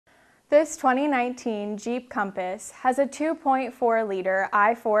This 2019 Jeep Compass has a 2.4-liter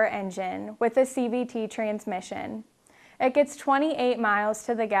i4 engine with a CVT transmission. It gets 28 miles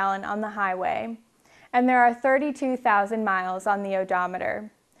to the gallon on the highway, and there are 32,000 miles on the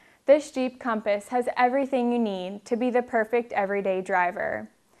odometer. This Jeep Compass has everything you need to be the perfect everyday driver.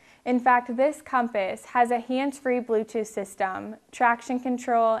 In fact, this Compass has a hands-free Bluetooth system, traction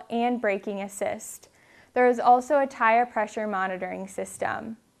control, and braking assist. There is also a tire pressure monitoring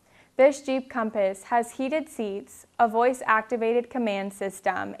system. This Jeep Compass has heated seats, a voice-activated command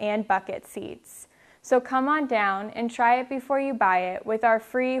system, and bucket seats. So come on down and try it before you buy it with our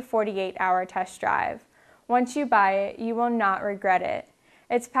free 48-hour test drive. Once you buy it, you will not regret it.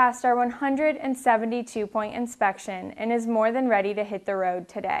 It's passed our 172-point inspection and is more than ready to hit the road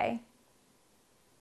today.